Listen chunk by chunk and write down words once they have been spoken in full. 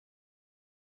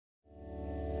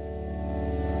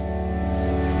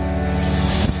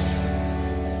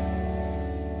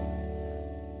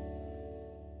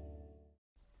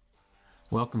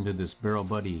Welcome to this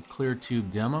BarrelBuddy clear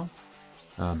tube demo.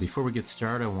 Before we get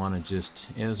started, I want to just,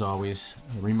 as always,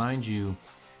 remind you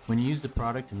when you use the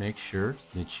product to make sure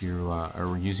that you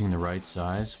are using the right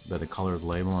size by the colored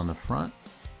label on the front,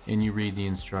 and you read the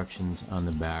instructions on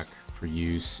the back for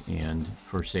use and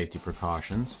for safety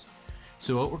precautions.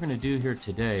 So what we're going to do here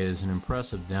today is an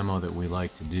impressive demo that we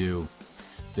like to do.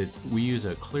 That we use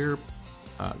a clear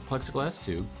plexiglass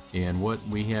tube, and what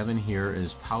we have in here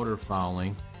is powder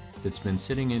fouling that's been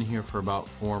sitting in here for about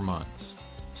 4 months.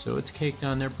 So it's caked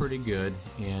on there pretty good,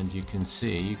 and you can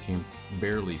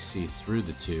barely see through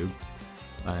the tube.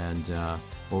 And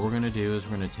what we're going to do is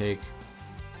we're going to take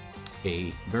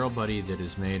a BarrelBuddy that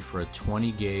is made for a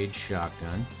 20 gauge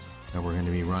shotgun, and we're going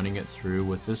to be running it through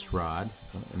with this rod,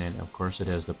 and then of course it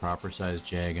has the proper size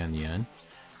jag on the end.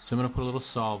 So I'm going to put a little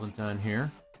solvent on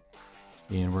here,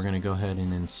 and we're going to go ahead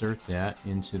and insert that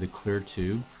into the clear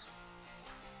tube.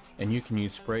 And you can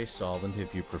use spray solvent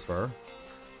if you prefer.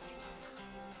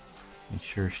 Make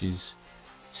sure she's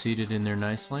seated in there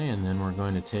nicely, and then we're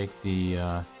going to take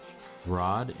the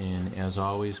rod and, as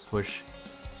always, push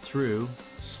through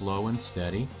slow and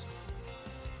steady.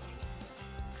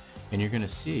 And you're going to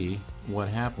see what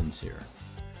happens here.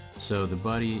 So the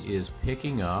buddy is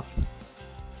picking up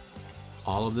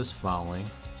all of this fouling,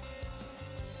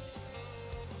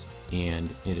 and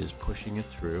it is pushing it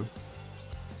through.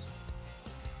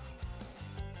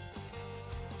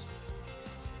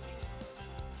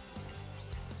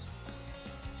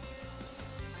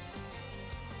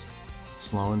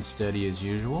 Slow and steady as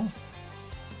usual.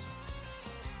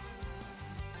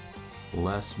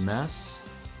 Less mess,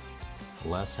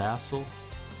 less hassle,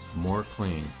 more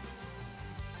clean.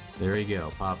 There you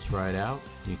go, pops right out.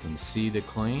 You can see the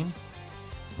clean.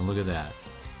 And look at that.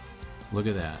 Look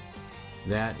at that.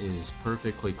 That is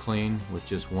perfectly clean with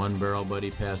just one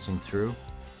BarrelBuddy passing through.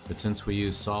 But since we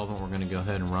use solvent, we're going to go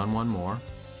ahead and run one more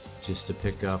just to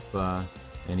pick up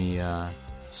any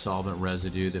solvent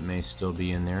residue that may still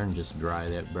be in there, and just dry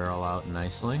that barrel out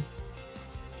nicely.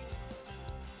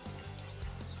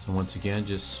 So once again,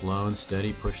 just slow and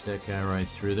steady, push that guy right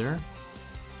through there.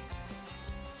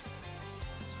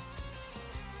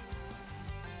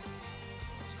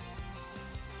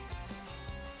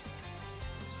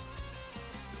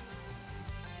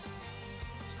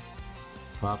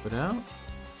 Pop it out,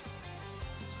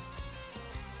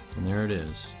 and there it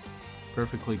is.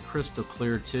 Perfectly crystal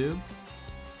clear tube.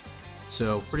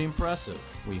 So pretty impressive.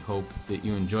 We hope that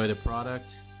you enjoy the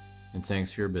product, and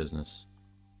thanks for your business.